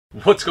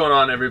What's going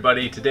on,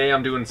 everybody? Today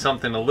I'm doing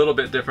something a little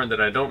bit different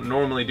that I don't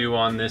normally do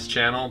on this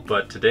channel,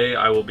 but today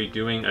I will be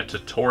doing a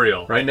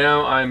tutorial. Right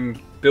now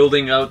I'm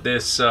building out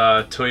this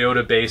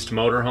Toyota based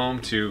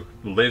motorhome to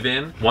live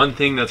in. One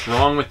thing that's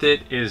wrong with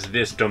it is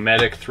this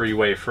Dometic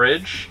 3-way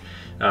fridge.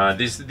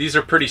 These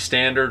are pretty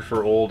standard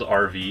for old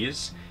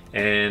RVs,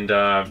 and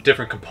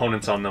different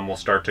components on them will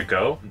start to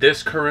go.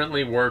 This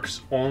currently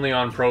works only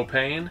on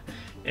propane,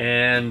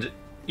 and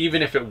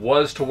even if it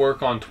was to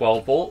work on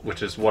 12 volt,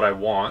 which is what I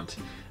want,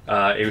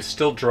 it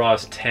still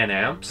draws 10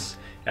 amps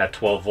at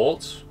 12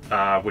 volts,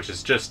 which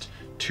is just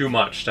too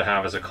much to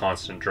have as a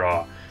constant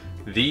draw.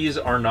 These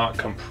are not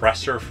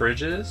compressor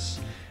fridges,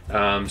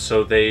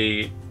 so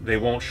they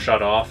won't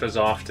shut off as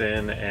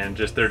often, and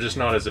they're just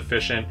not as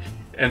efficient.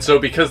 And so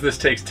because this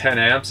takes 10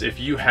 amps, if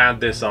you had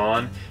this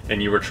on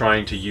and you were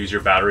trying to use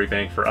your battery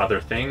bank for other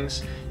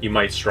things, you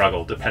might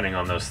struggle depending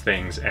on those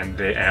things and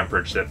the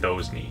amperage that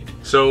those need.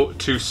 So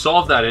to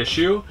solve that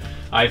issue,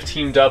 I've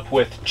teamed up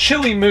with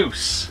Chili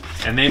Moose,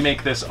 and they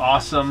make this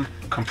awesome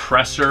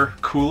compressor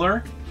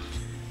cooler.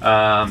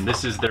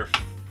 This is their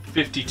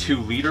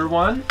 52-liter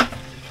one,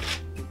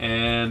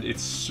 and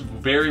it's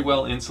very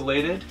well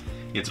insulated.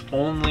 It's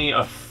only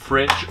a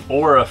fridge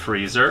or a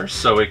freezer,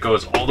 so it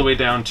goes all the way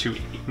down to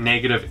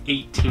negative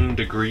 18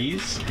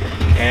 degrees.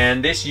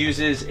 And this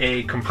uses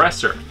a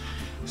compressor.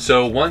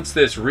 So once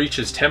this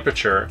reaches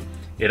temperature,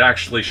 it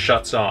actually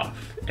shuts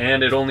off,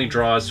 and it only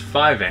draws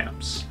 5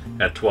 amps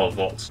at 12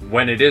 volts.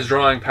 When it is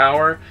drawing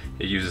power,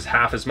 it uses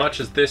half as much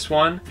as this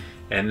one,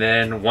 and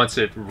then once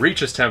it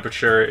reaches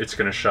temperature, it's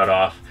going to shut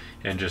off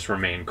and just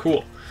remain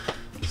cool.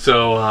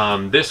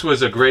 So this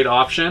was a great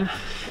option,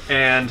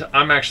 and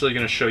I'm actually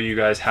going to show you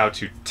guys how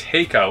to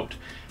take out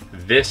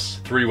this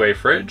 3-way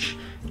fridge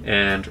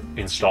and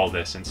install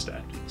this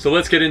instead. So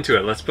let's get into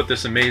it. Let's put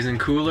this amazing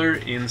cooler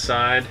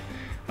inside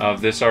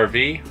of this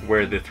RV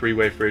where the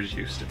 3-way fridge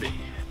used to be.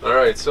 All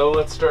right, so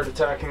let's start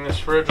attacking this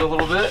fridge a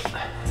little bit.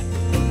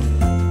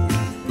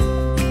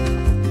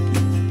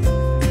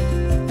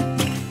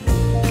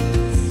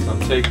 So I'm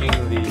taking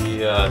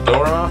the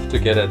door off to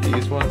get at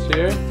these ones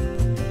here.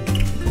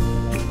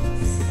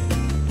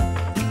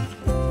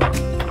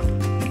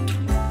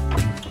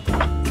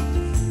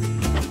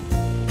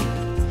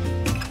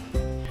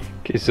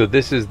 Okay, so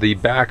this is the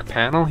back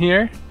panel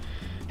here.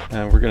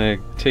 We're gonna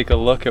take a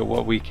look at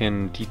what we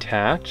can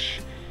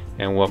detach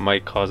and what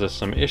might cause us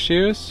some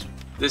issues.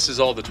 This is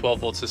all the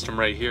 12-volt system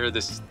right here.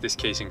 This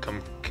casing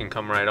can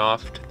come right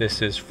off.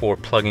 This is for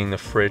plugging the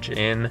fridge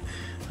in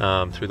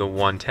through the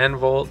 110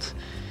 volt.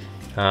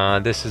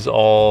 This is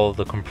all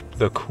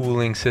the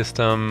cooling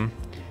system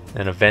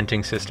and a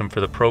venting system for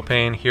the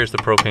propane. Here's the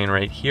propane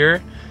right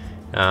here.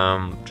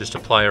 Just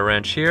apply a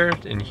wrench here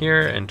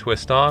and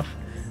twist off.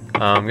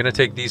 I'm gonna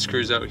take these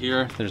screws out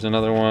here. There's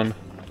another one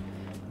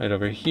right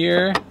over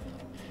here.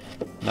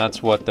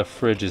 That's what the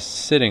fridge is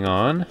sitting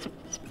on.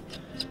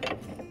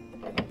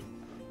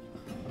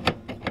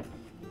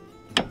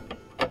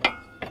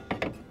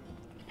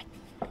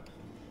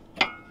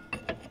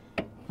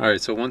 All right,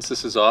 so once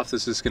this is off,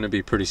 this is gonna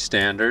be pretty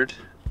standard.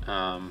 You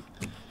can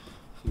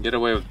get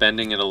away with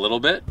bending it a little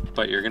bit,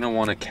 but you're gonna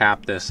wanna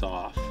cap this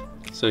off.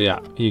 So yeah,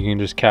 you can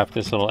just cap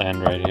this little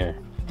end right here.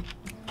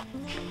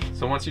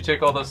 So once you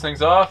take all those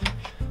things off,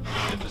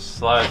 it just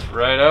slides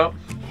right out.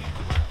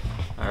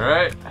 All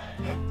right,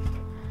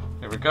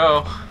 here we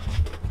go.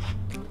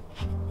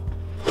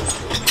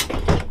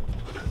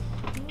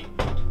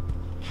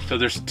 So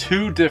there's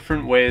 2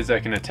 different ways I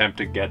can attempt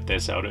to get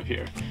this out of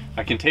here.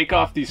 I can take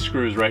off these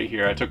screws right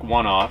here. I took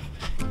one off,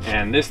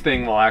 and this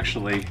thing will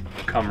actually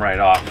come right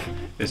off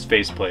this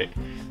faceplate,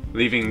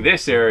 leaving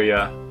this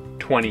area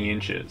 20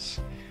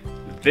 inches.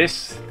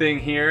 This thing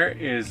here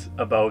is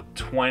about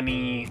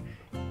 20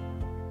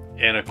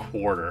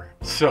 1/4,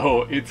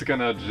 so it's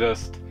gonna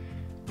just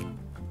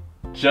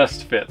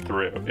fit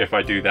through if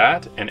I do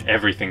that and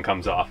everything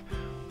comes off.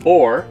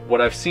 Or what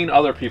I've seen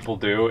other people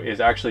do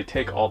is actually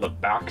take all the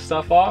back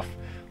stuff off,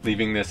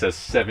 leaving this as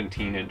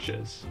 17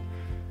 inches.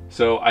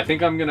 So I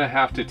think I'm gonna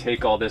have to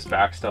take all this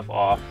back stuff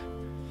off.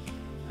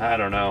 I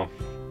don't know.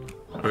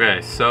 Okay,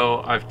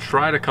 so I've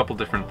tried a couple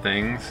different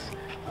things.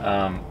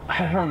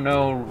 I don't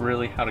know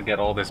really how to get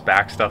all this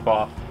back stuff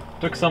off.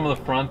 Took some of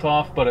the front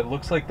off, but it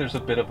looks like there's a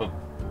bit of a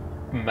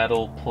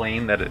metal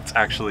plane that it's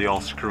actually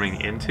all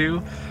screwing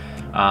into.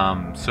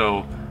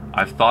 So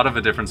I've thought of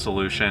a different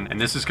solution,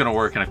 and this is going to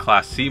work in a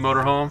Class C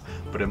motorhome,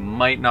 but it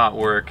might not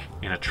work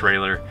in a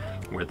trailer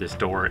where this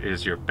door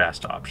is your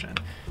best option,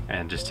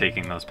 and just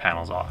taking those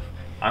panels off.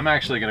 I'm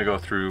actually going to go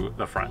through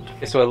the front.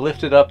 Okay, so I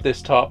lifted up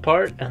this top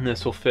part, and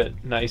this will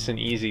fit nice and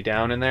easy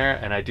down in there,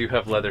 and I do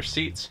have leather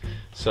seats,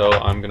 so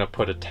I'm going to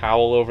put a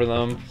towel over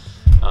them,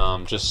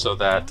 just so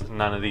that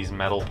none of these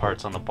metal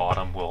parts on the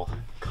bottom will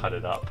cut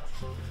it up.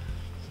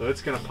 So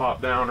it's going to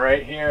pop down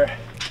right here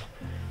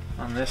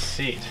on this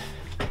seat,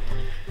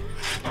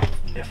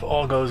 if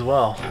all goes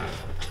well.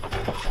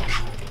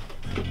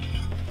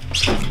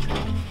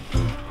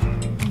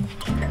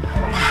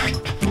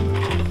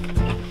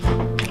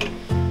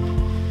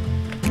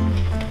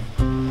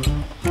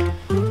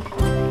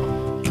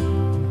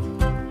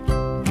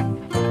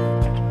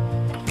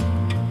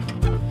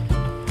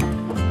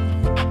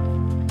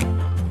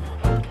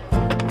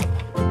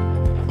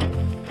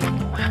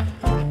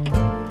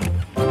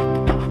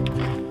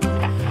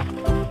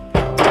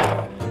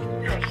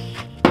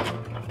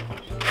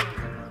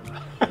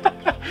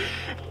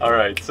 All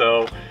right,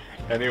 so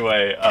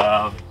anyway,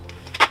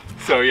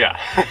 so yeah,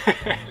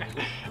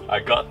 I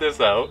got this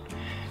out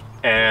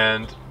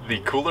and the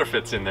cooler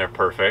fits in there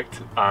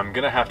perfect. I'm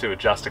gonna have to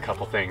adjust a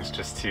couple things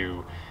just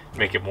to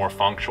make it more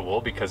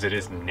functional because it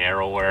is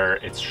narrower,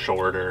 it's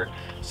shorter,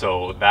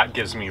 so that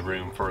gives me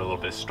room for a little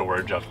bit of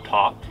storage up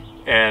top.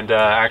 And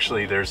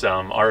actually there's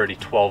already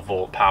 12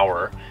 volt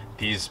power.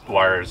 These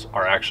wires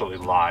are actually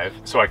live,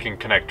 so I can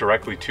connect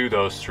directly to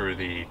those through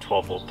the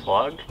 12 volt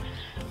plug.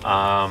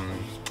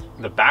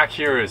 The back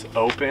here is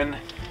open.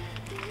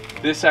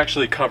 This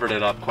actually covered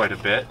it up quite a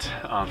bit,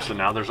 so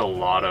now there's a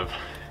lot of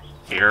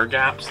air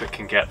gaps that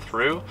can get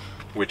through,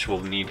 which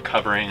will need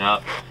covering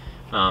up.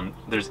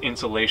 There's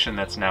insulation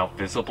that's now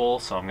visible,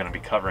 so I'm going to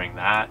be covering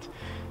that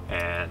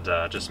and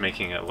just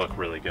making it look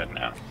really good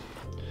now.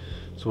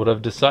 So what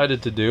I've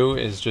decided to do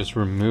is just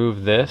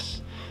remove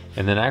this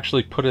and then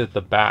actually put it at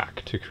the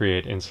back to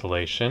create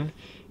insulation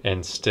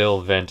and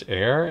still vent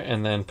air,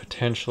 and then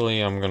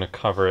potentially I'm going to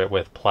cover it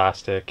with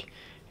plastic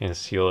and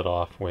seal it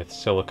off with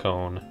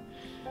silicone,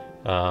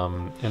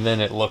 and then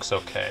it looks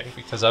okay,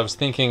 because I was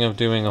thinking of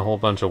doing a whole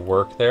bunch of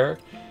work there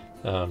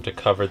to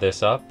cover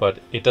this up, but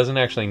it doesn't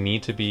actually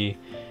need to be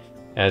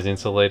as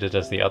insulated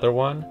as the other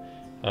one.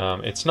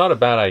 It's not a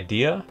bad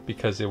idea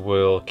because it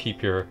will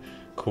keep your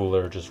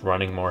cooler just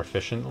running more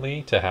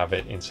efficiently to have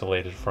it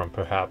insulated from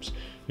perhaps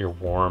your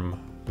warm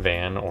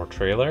van or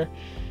trailer.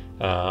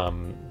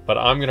 But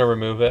I'm going to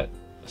remove it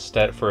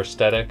for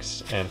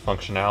aesthetics and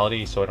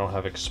functionality so I don't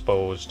have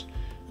exposed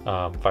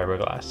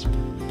fiberglass.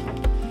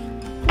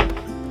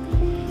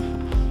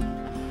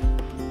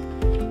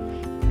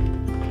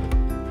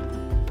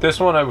 This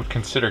one I would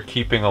consider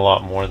keeping a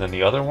lot more than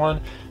the other one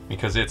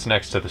because it's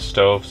next to the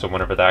stove, so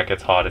whenever that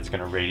gets hot it's going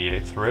to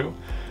radiate through.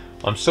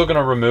 I'm still going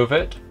to remove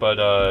it, but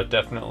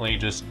definitely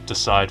just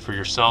decide for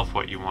yourself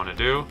what you want to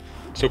do.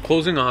 So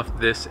closing off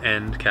this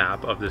end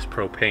cap of this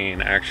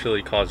propane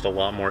actually caused a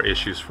lot more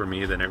issues for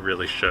me than it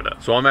really should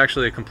have. So I'm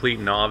actually a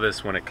complete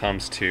novice when it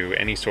comes to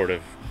any sort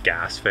of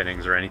gas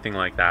fittings or anything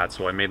like that,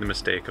 so I made the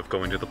mistake of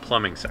going to the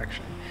plumbing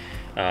section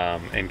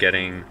and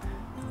getting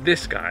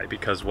this guy,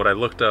 because what I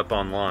looked up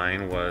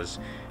online was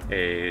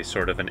a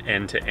sort of an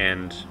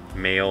end-to-end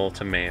male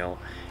to male,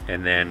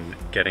 and then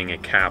getting a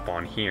cap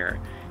on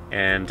here.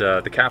 And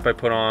the cap I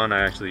put on,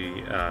 I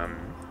actually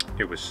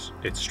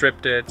it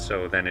stripped it,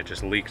 so then it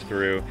just leaked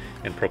through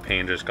and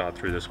propane just got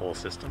through this whole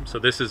system. So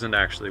this isn't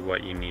actually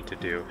what you need to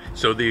do.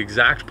 So the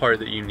exact part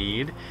that you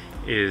need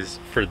is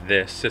for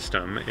this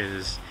system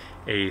is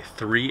a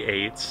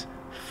 3/8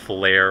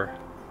 flare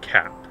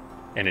cap,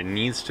 and it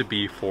needs to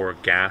be for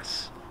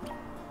gas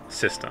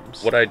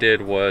systems. What I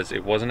did was,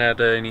 it wasn't at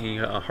any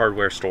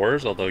hardware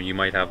stores, although you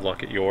might have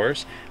luck at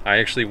yours. I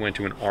actually went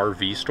to an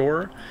RV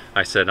store.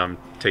 I said I'm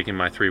taking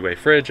my 3-way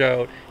fridge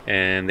out,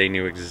 and they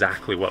knew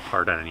exactly what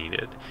part I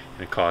needed.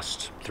 And it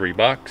cost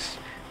 $3,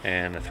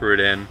 and I threw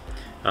it in.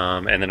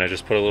 And then I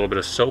just put a little bit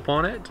of soap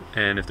on it,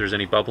 and if there's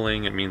any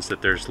bubbling it means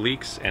that there's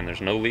leaks, and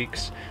there's no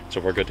leaks, so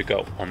we're good to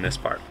go on this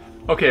part.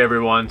 Okay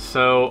everyone,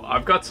 so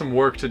I've got some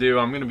work to do.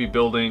 I'm going to be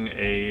building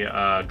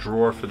a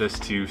drawer for this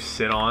to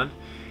sit on.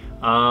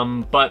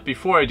 But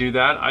before I do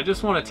that, I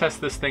just want to test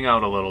this thing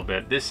out a little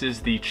bit. This is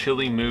the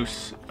Chili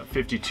Moose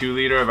 52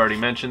 liter. I've already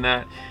mentioned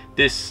that.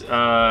 This,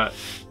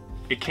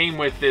 it came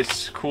with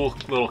this cool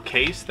little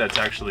case that's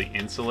actually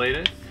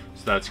insulated.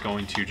 So that's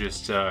going to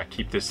just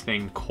keep this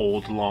thing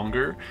cold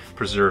longer,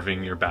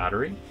 preserving your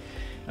battery.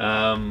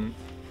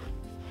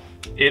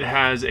 It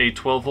has a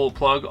 12 volt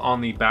plug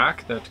on the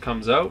back that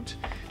comes out,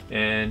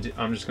 and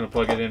I'm just going to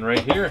plug it in right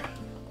here.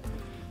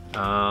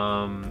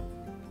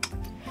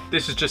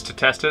 This is just to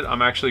test it.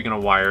 I'm actually going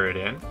to wire it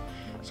in.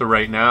 So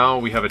right now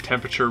we have a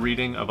temperature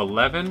reading of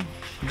 11.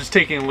 I'm just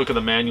taking a look at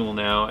the manual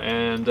now,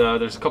 and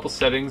there's a couple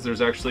settings.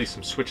 There's actually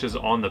some switches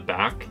on the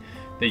back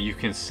that you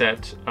can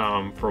set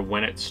for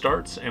when it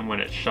starts and when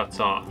it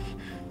shuts off.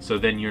 So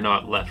then you're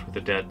not left with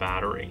a dead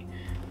battery,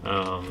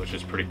 which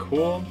is pretty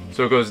cool.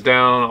 So it goes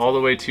down all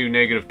the way to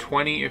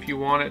 -20 if you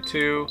want it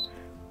to,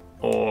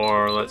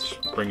 or let's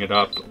bring it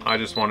up. I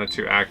just want it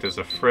to act as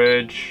a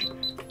fridge.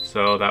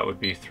 So that would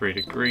be 3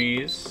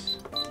 degrees.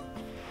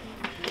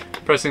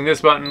 Pressing this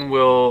button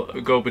will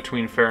go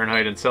between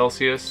Fahrenheit and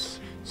Celsius.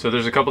 So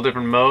there's a couple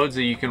different modes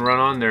that you can run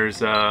on.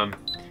 There's, if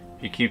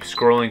you keep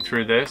scrolling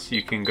through this,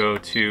 you can go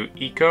to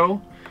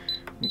Eco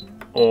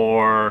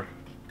or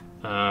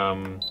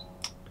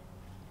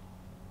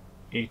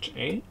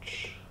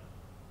HH,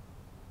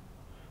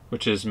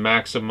 which is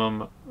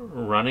maximum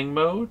running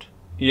mode.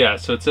 Yeah,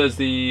 so it says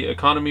the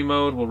economy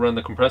mode will run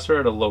the compressor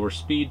at a lower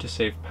speed to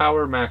save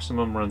power.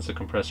 Maximum runs the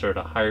compressor at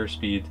a higher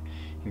speed,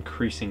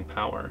 increasing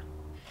power.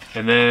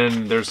 And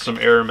then there's some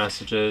error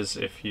messages.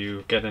 If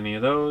you get any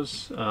of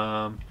those,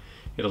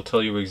 it'll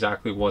tell you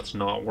exactly what's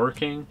not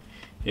working.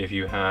 If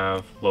you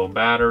have low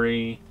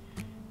battery,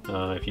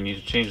 if you need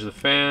to change the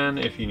fan,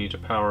 if you need to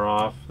power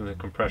off the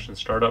compression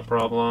startup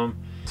problem.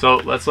 So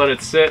let's let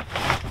it sit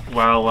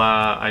while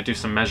I do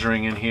some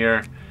measuring in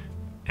here.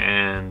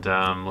 And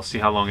we'll see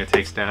how long it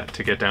takes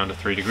to get down to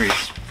 3 degrees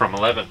from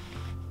 11.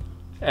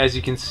 As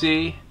you can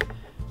see,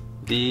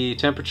 The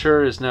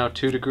temperature is now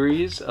 2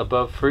 degrees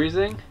above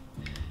freezing,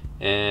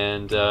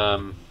 and let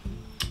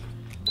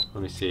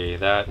me see,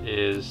 that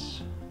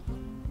is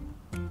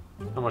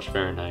how much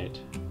Fahrenheit?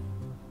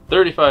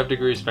 35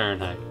 degrees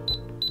Fahrenheit.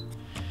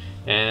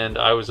 And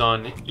I was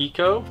on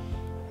Eco,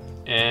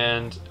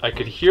 and I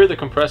could hear the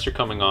compressor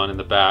coming on in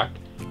the back,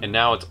 and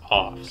now it's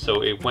off.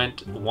 So it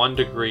went 1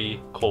 degree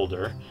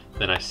colder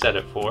than I set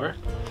it for,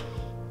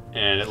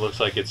 and it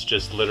looks like it's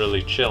just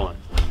literally chilling.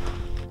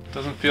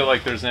 Doesn't feel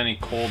like there's any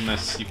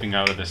coldness seeping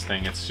out of this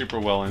thing. It's super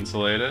well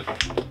insulated,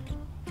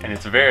 and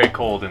it's very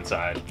cold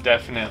inside.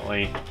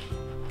 Definitely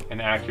an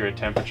accurate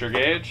temperature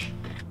gauge,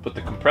 but the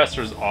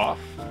compressor's off,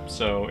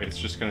 so it's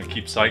just gonna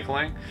keep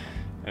cycling.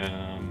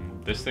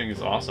 This thing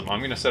is awesome.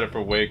 I'm gonna set it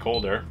for way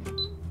colder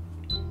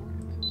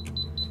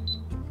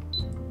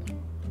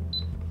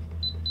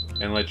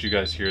and let you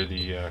guys hear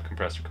the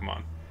compressor come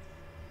on.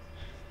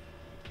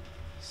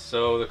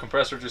 So the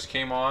compressor just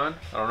came on.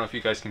 I don't know if you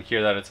guys can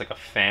hear that. It's like a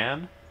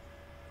fan.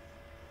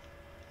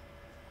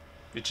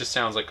 It just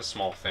sounds like a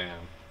small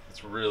fan.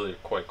 It's really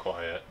quite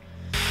quiet.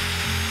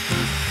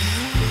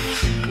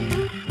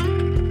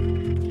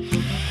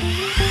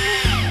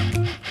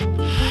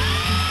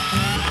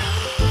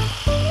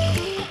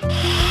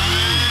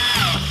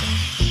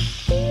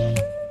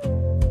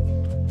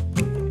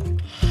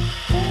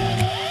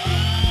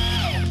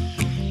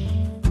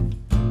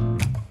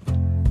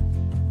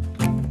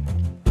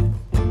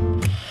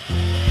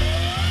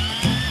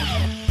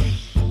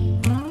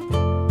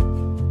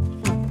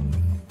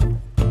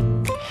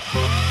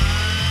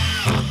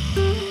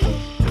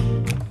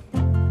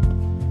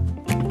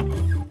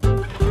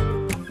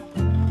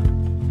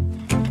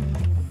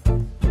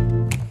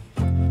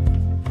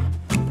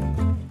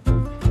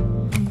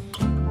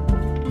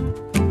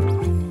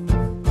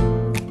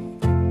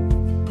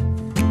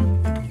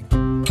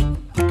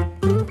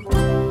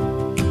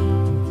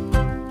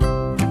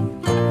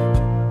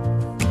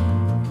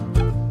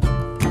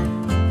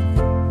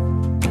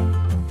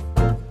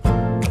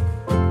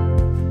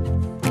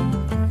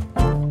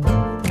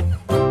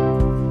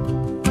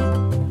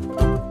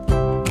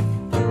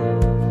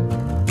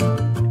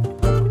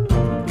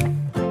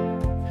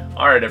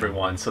 Alright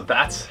everyone, so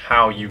that's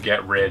how you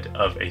get rid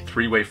of a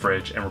 3-way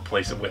fridge and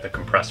replace it with a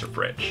compressor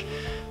fridge.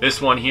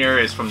 This one here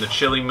is from the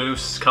Chili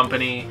Moose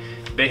company.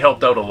 They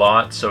helped out a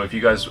lot, so if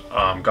you guys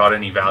got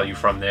any value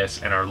from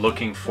this and are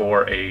looking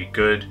for a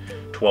good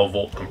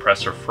 12-volt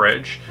compressor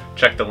fridge,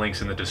 check the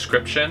links in the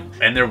description.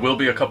 And there will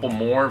be a couple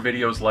more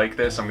videos like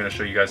this. I'm going to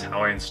show you guys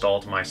how I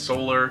installed my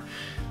solar,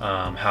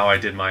 how I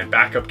did my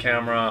backup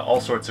camera,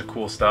 all sorts of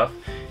cool stuff.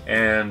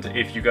 And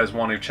if you guys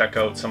want to check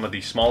out some of the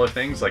smaller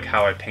things, like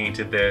how I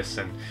painted this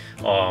and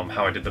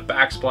how I did the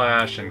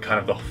backsplash and kind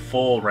of the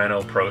full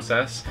reno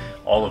process,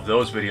 all of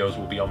those videos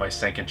will be on my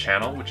second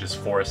channel, which is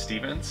Forrest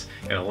Stevens,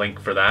 and a link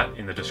for that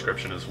in the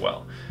description as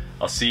well.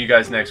 I'll see you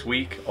guys next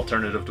week.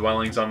 Alternative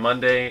Dwellings on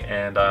Monday,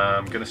 and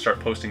I'm gonna start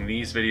posting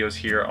these videos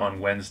here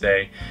on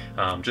Wednesday.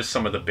 Just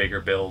some of the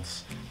bigger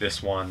builds,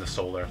 this one, the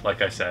solar,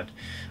 like I said.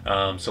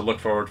 So look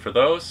forward for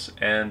those,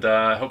 and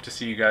I hope to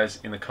see you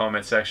guys in the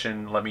comment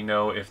section. Let me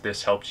know if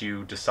this helped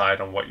you decide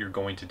on what you're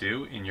going to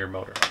do in your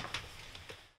motorhome.